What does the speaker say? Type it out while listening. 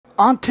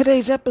On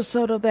today's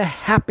episode of the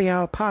Happy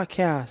Hour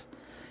podcast,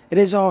 it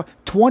is our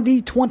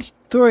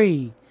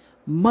 2023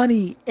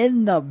 Money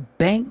in the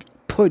Bank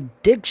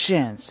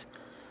predictions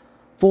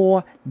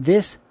for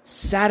this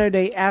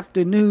Saturday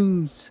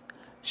afternoon's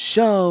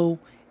show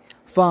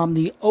from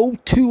the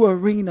O2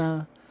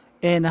 Arena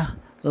in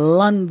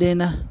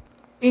London,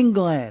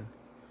 England.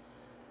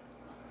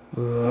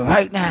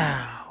 Right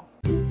now.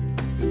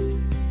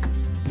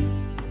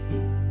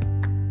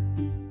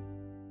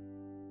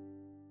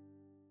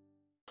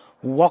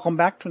 Welcome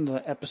back to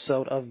another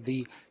episode of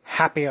the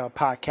Happy Hour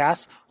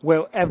podcast,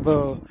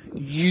 wherever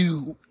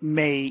you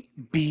may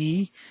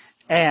be.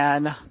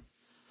 And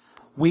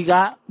we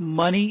got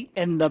Money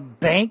in the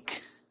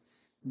Bank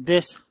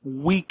this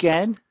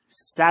weekend,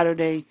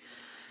 Saturday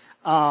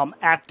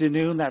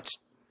afternoon. That's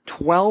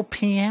 12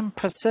 p.m.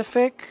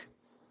 Pacific,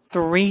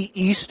 3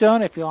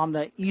 Eastern, if you're on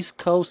the East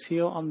Coast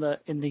here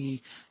in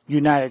the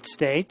United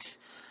States.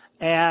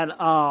 And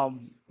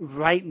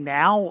right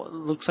now, it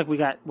looks like we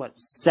got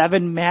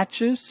 7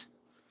 matches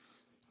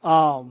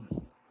on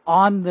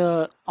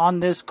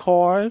this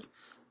card,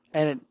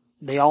 and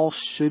they all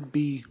should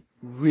be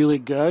really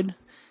good.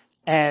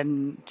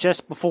 And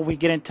just before we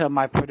get into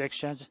my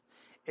predictions,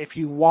 if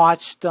you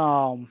watched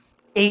AEW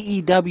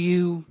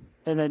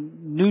and the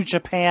New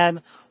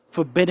Japan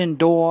Forbidden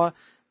Door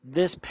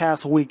this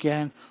past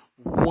weekend,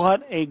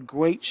 what a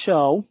great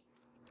show,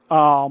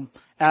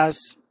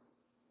 as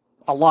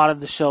a lot of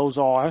the shows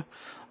are.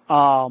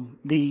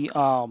 The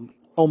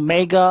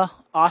Omega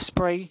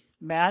Osprey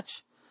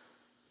match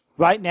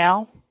right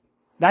now,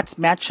 that's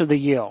match of the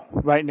year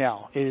right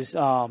now, is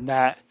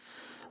that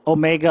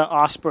Omega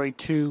Osprey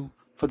 2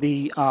 for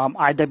the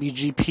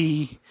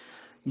IWGP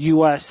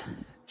US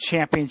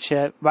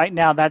Championship. Right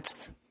now,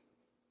 that's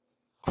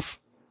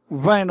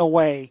running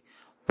away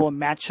for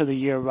match of the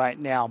year right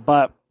now.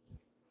 But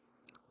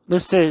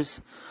this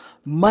is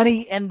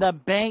Money in the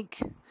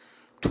Bank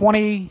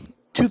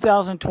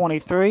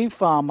 2023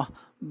 from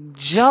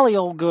jolly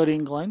old good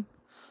England,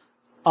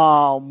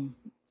 and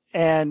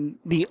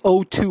the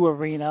O2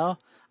 Arena.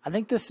 I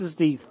think this is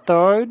the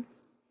third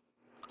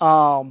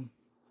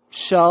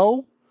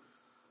show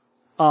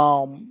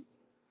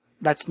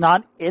that's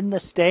not in the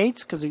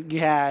States, because you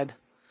had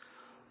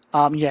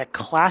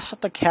Clash at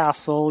the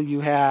Castle,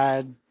 you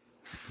had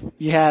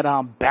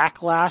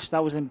Backlash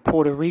that was in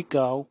Puerto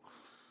Rico,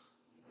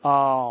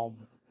 yeah,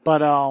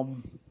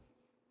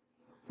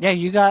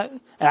 you got,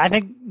 and I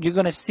think you're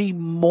going to see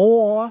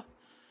more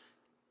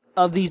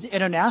of these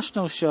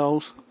international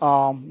shows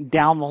down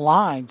the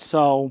line.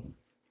 So,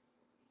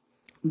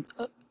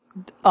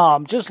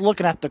 just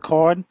looking at the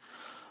card,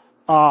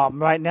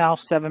 right now,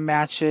 7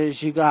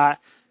 matches. You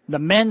got the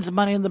men's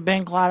Money in the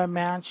Bank ladder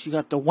match. You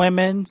got the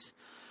women's.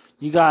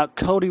 You got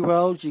Cody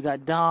Rhodes. You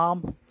got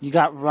Dom. You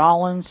got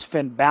Rollins,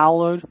 Finn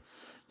Balor.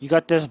 You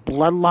got this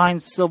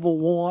Bloodline Civil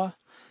War.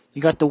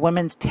 You got the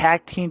women's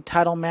tag team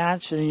title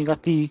match, and then you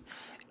got the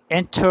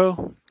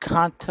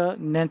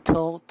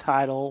Intercontinental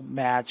title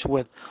match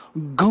with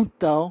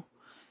Gunther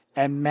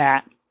and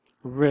Matt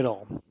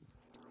Riddle.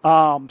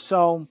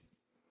 So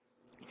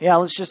yeah,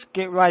 let's just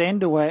get right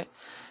into it.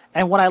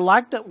 And what I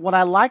like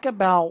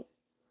about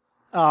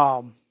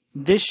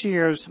this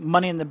year's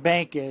Money in the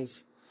Bank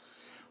is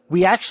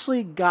we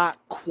actually got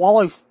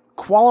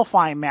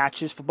qualifying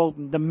matches for both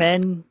the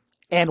men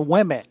and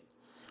women,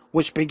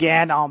 which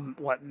began on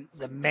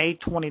the May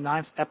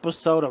 29th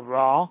episode of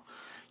Raw.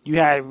 You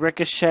had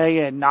Ricochet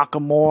and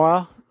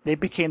Nakamura. They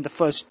became the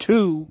first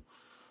 2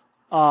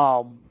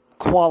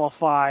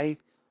 qualify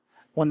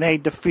when they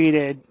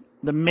defeated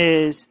The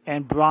Miz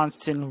and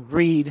Bronson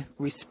Reed,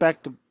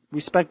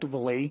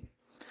 respectively.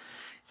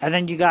 And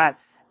then you got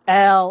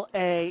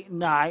LA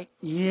Knight,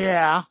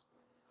 who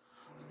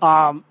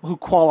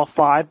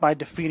qualified by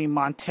defeating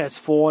Montez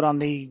Ford on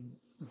the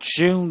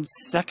June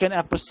 2nd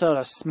episode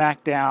of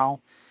SmackDown.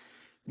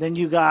 Then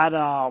you got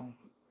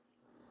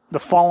the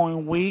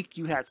following week,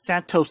 you had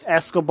Santos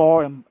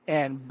Escobar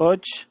and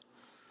Butch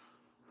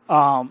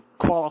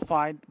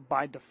qualified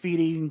by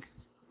defeating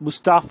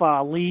Mustafa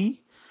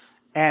Ali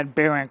and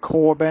Baron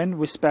Corbin,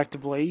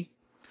 respectively.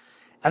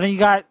 And then you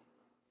got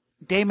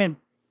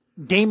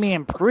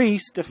Damian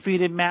Priest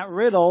defeated Matt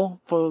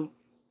Riddle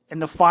in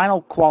the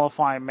final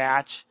qualifying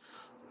match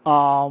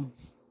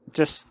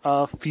just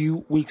a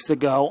few weeks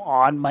ago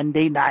on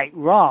Monday Night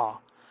Raw.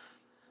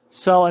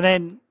 So, and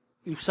then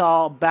you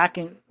saw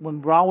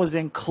when Raw was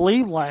in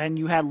Cleveland,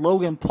 you had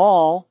Logan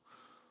Paul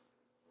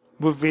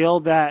reveal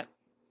that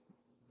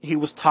he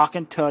was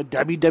talking to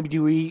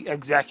WWE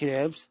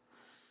executives,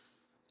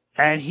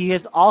 and he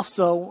is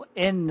also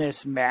in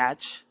this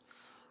match.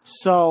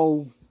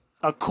 So,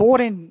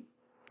 according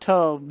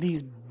to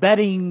these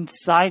betting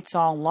sites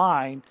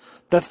online,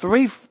 the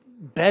 3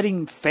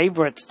 betting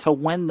favorites to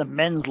win the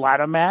men's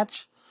ladder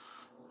match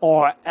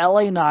are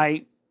LA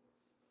Knight,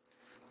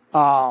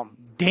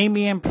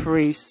 Damian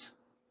Priest,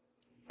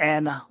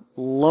 and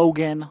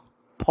Logan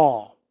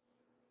Paul.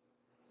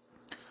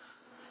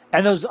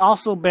 And there's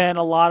also been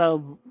a lot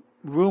of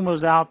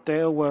rumors out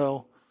there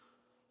where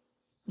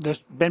there's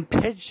been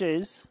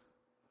pitches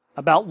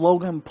about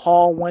Logan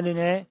Paul winning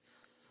it.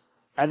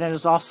 And then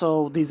there's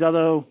also these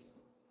other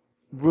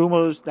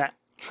rumors that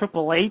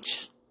Triple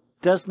H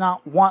does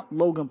not want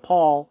Logan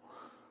Paul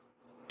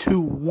to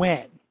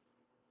win.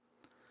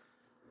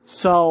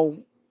 So,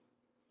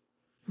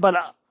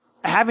 but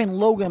having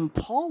Logan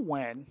Paul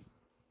win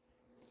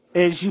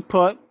is you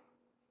put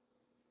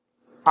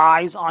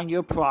eyes on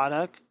your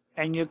product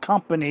and your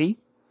company.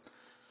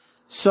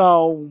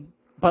 So,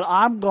 but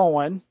I'm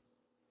going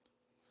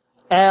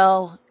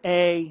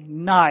LA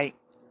Knight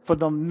for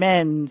the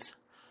men's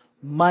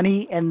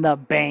Money in the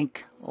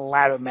Bank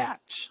ladder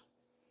match.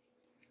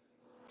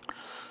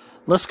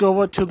 Let's go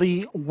over to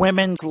the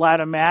women's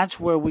ladder match,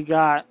 where we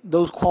got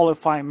those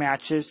qualifying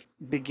matches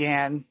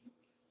began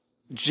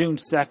June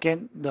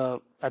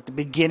 2nd, at the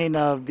beginning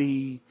of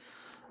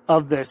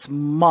this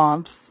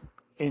month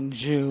in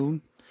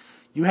June.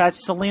 You had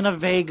Selena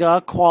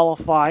Vega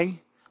qualify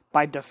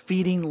by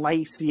defeating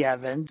Lacey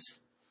Evans.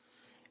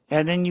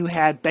 And then you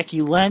had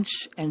Becky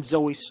Lynch and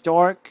Zoe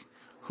Stark,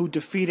 who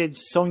defeated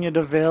Sonya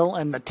Deville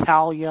and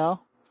Natalya.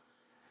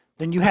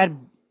 Then you had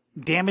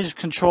Damage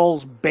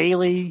Control's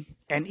Bayley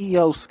and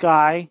Io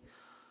Sky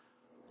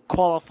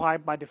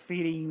qualified by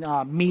defeating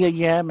Mia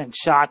Yim and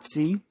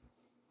Shotzi.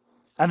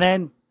 And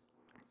then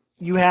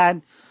you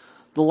had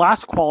the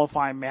last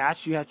qualifying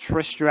match. You had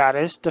Trish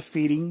Stratus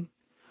defeating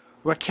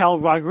Raquel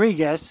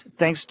Rodriguez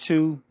thanks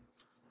to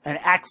an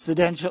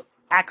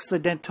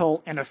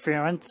accidental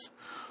interference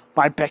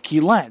by Becky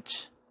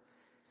Lynch.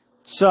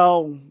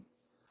 So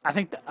I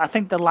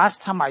think the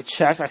last time I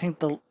checked, I think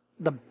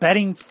the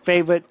betting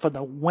favorite for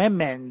the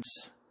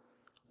women's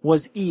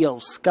was Io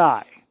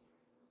Sky.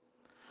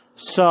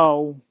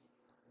 So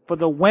for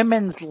the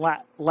women's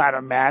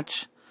ladder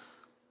match,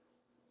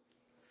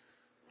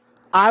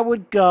 I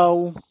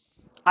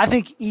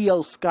think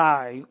Io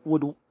Sky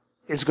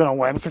is going to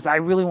win, because I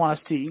really want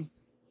to see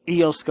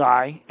Io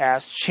Sky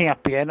as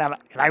champion, and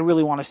I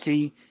really want to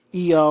see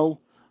Io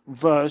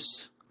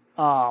versus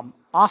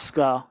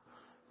Asuka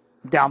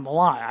down the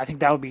line. I think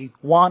that would be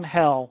one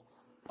hell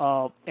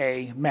of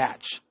a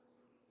match.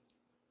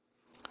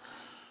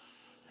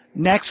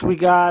 Next, we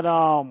got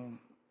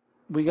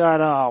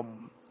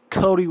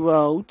Cody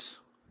Rhodes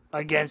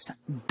against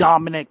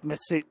Dominic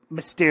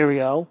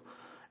Mysterio,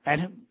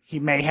 and he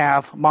may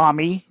have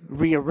Mommy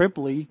Rhea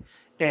Ripley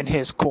in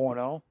his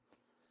corner.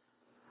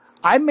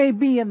 I may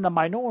be in the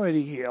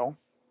minority here,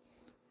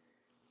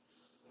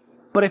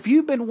 but if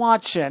you've been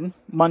watching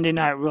Monday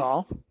Night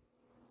Raw,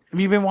 if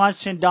you've been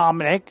watching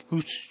Dominic,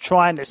 who's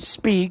trying to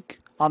speak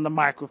on the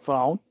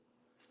microphone,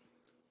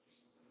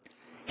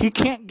 he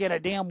can't get a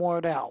damn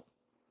word out,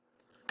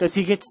 because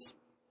he gets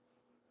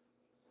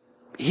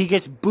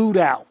booed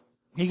out.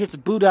 He gets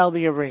booed out of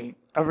the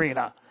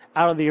arena,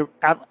 out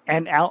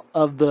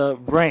of the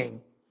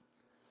ring.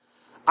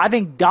 I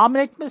think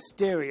Dominic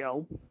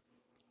Mysterio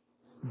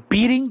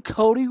beating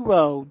Cody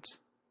Rhodes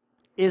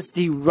is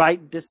the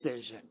right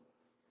decision.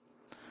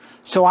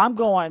 So I'm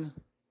going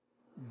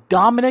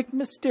Dominic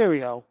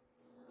Mysterio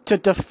to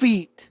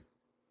defeat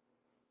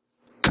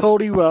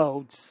Cody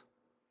Rhodes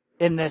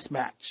in this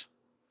match.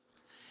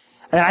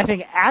 And I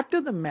think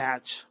after the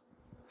match,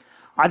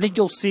 I think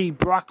you'll see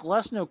Brock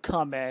Lesnar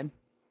come in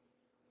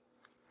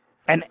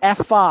and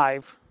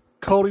F5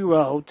 Cody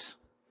Rhodes.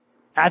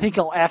 I think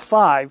he'll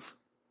F5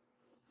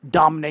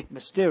 Dominic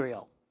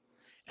Mysterio.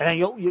 And then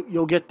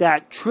you'll get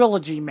that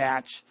trilogy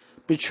match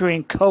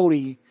between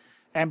Cody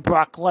and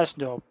Brock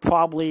Lesnar,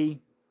 probably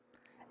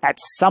at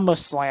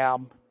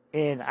SummerSlam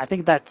I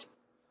think that's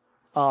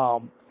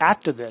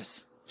after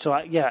this. So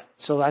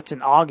so that's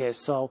in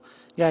August. So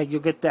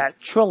you'll get that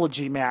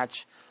trilogy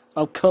match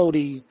of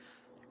Cody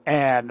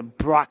and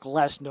Brock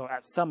Lesnar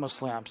at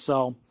SummerSlam.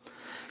 So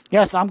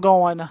yes, I'm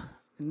going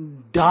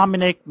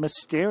Dominic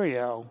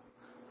Mysterio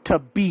to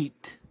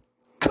beat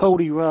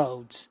Cody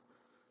Rhodes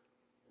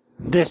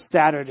this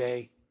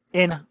Saturday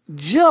in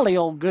jolly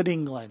old good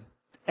England.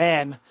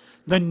 And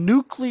the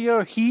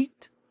nuclear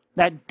heat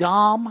that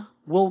Dom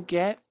will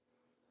get,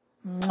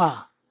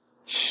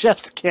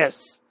 chef's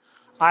kiss.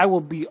 I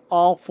will be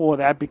all for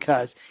that,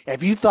 because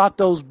if you thought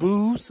those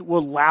boos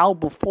were loud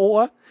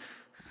before,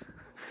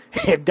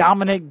 if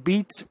Dominic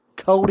beats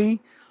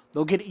Cody,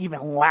 they'll get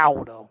even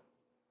louder.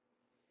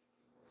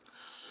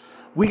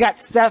 We got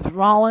Seth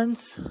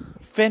Rollins,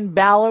 Finn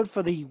Balor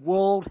for the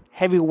World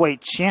Heavyweight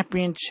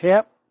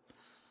Championship.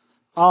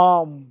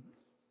 I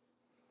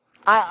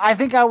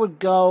think I would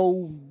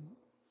go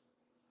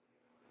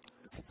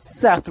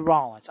Seth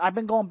Rollins. I've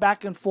been going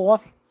back and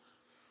forth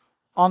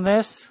on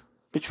this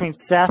between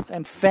Seth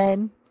and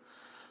Finn,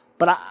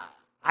 but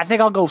I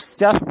think I'll go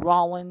Seth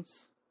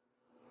Rollins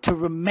to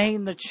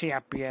remain the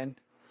champion,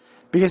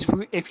 because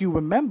if you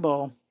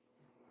remember,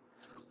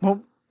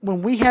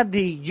 when we had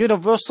the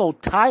Universal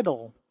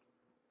title,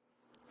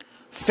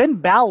 Finn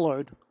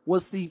Balor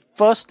was the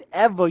first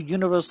ever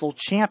Universal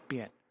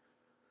champion.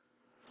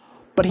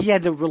 But he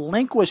had to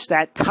relinquish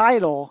that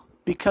title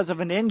because of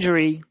an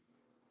injury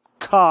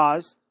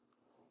caused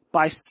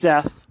by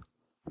Seth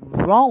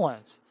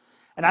Rollins.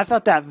 And I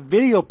thought that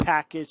video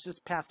package this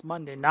past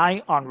Monday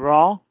night on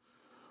Raw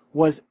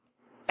was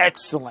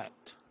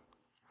excellent.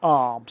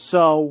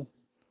 So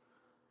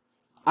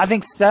I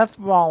think Seth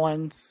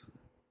Rollins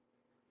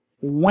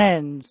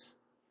wins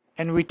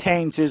and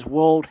retains his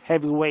World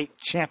Heavyweight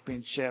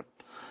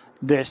Championship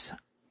this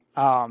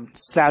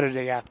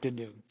Saturday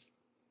afternoon.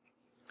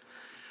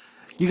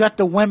 You got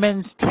the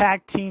women's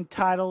tag team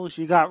titles.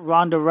 You got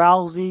Ronda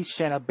Rousey,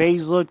 Shayna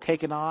Baszler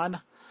taking on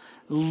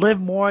Liv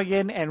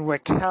Morgan and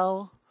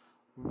Raquel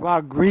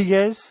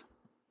Rodriguez.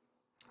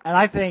 And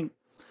I think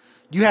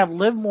you have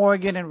Liv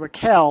Morgan and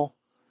Raquel.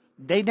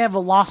 They never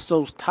lost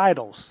those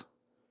titles.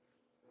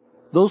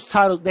 Those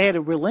titles, they had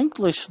to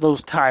relinquish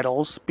those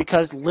titles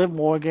because Liv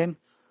Morgan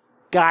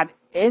got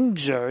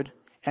injured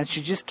and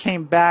she just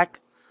came back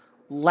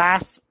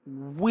last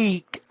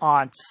week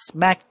on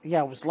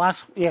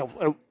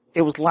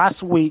it was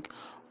last week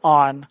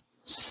on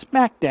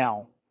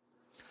SmackDown.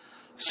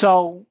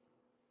 So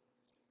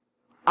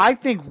I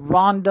think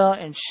Ronda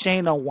and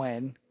Shayna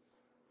win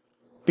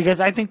because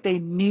I think they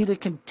need to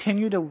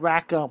continue to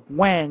rack up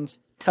wins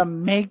to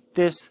make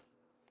this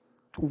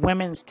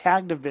women's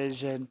tag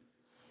division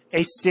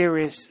a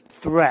serious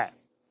threat.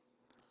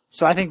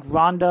 So I think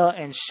Ronda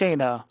and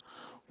Shayna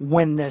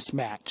win this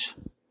match.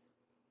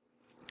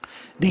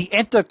 The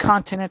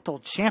Intercontinental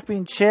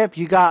Championship,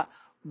 you got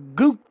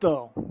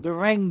Gunther, the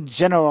ring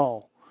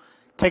general,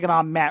 taking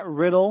on Matt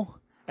Riddle.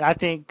 And I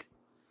think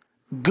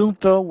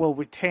Gunther will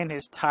retain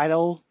his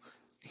title.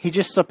 He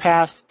just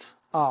surpassed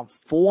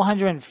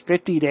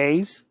 450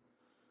 days.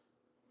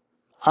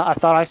 I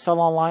thought I saw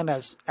online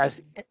as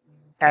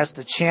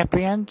the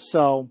champion.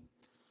 So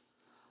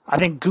I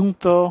think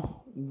Gunther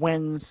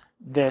wins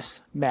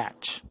this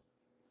match.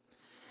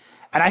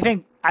 And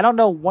I don't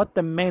know what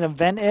the main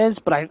event is,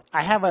 but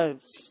I have a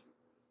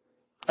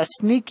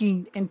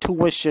sneaky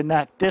intuition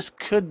that this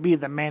could be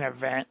the main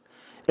event.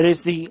 It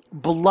is the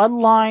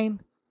Bloodline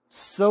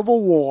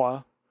Civil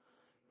War.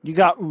 You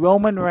got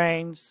Roman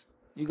Reigns.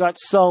 You got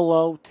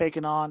Solo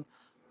taking on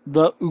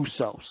the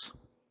Usos.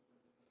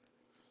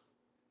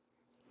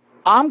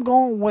 I'm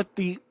going with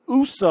the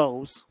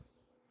Usos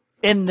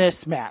in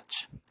this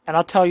match. And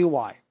I'll tell you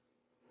why.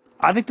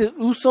 I think the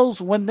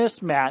Usos win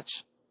this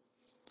match.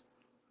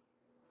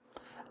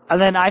 And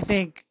then I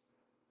think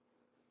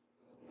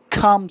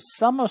come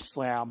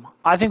SummerSlam,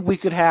 I think we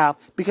could have,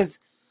 because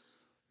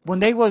when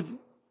they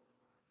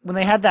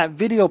had that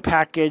video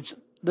package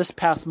this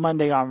past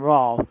Monday on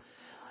Raw,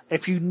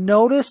 if you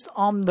noticed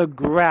on the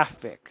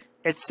graphic,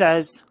 it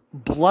says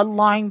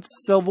Bloodline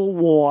Civil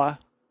War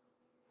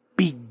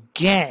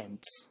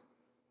begins.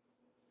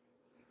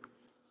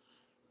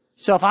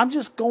 So if I'm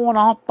just going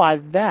off by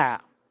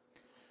that,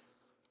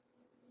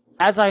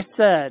 as I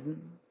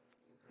said,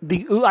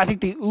 I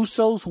think the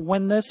Usos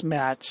win this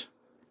match.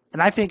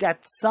 And I think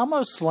at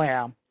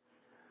SummerSlam,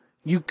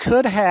 you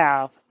could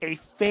have a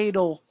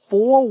fatal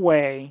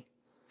four-way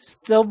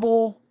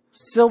Civil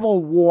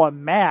War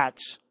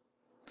match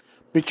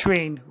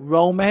between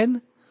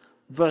Roman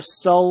versus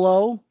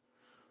Solo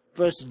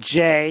versus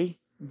Jay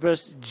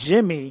versus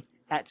Jimmy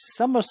at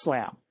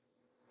SummerSlam.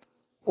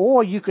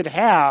 Or you could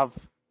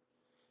have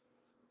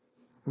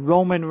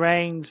Roman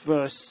Reigns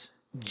versus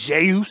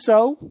Jey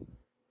Uso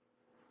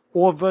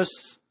or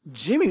versus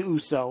Jimmy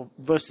Uso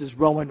versus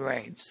Roman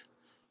Reigns.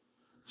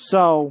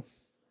 So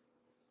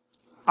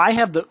I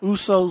have the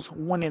Usos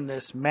winning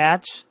this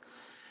match.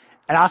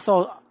 And I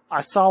saw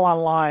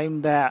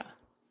online that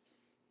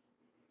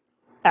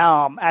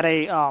at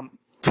a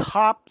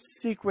top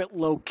secret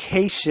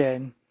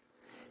location,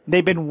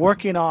 they've been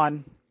working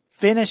on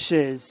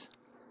finishes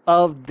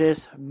of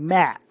this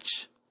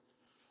match.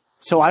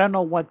 So I don't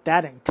know what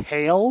that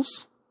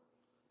entails.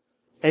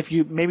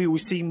 Maybe we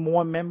see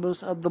more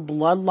members of the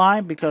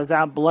bloodline, because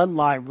that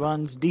bloodline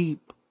runs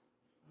deep.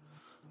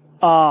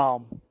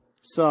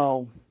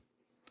 So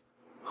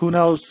who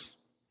knows?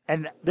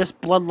 And this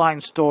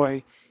bloodline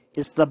story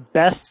is the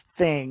best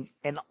thing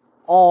in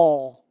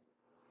all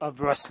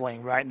of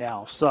wrestling right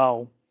now.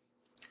 So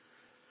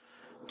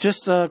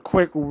just a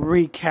quick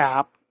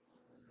recap.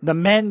 The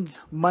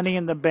men's Money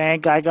in the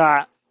Bank, I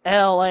got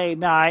LA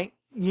Knight.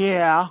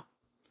 Yeah.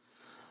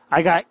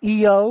 I got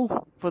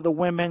EO for the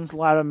women's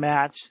ladder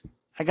match.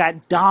 I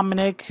got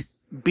Dominic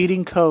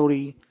beating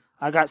Cody.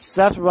 I got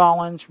Seth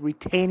Rollins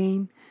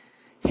retaining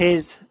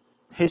his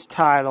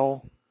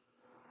title.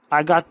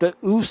 I got the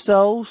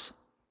Usos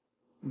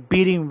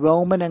beating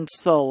Roman and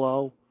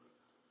Solo.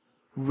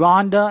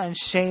 Ronda and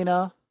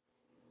Shayna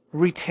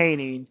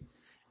retaining.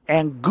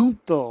 And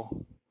Gunther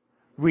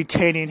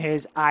retaining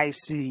his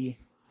IC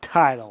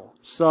title.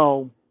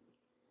 So,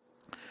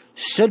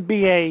 should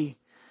be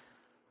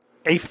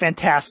a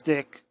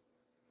fantastic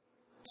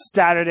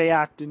Saturday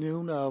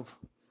afternoon of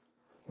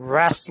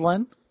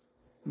wrestling.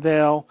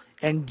 They'll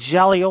in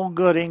jolly old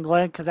good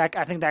England, because I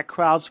think that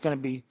crowd's going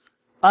to be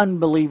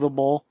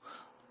unbelievable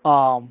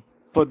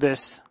for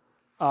this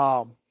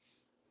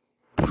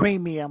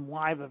premium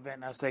live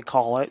event, as they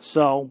call it.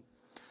 So,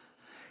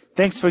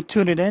 thanks for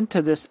tuning in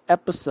to this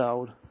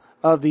episode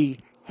of the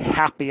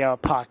Happy Hour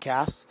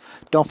Podcast.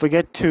 Don't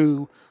forget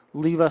to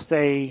leave us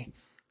a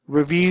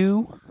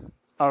review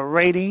a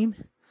rating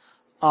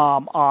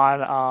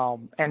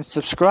on and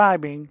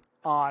subscribing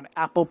on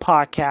Apple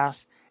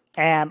Podcasts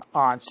and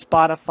on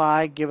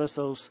Spotify. Give us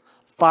those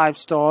 5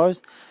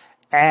 stars.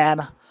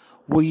 And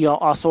we are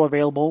also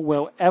available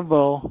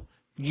wherever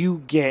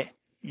you get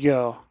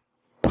your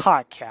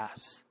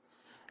podcasts.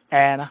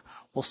 And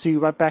we'll see you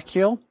right back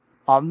here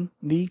on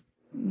the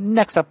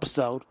next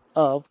episode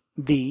of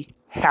The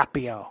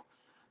Happy Hour.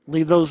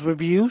 Leave those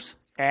reviews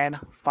and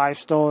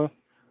 5-star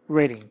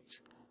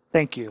ratings.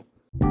 Thank you.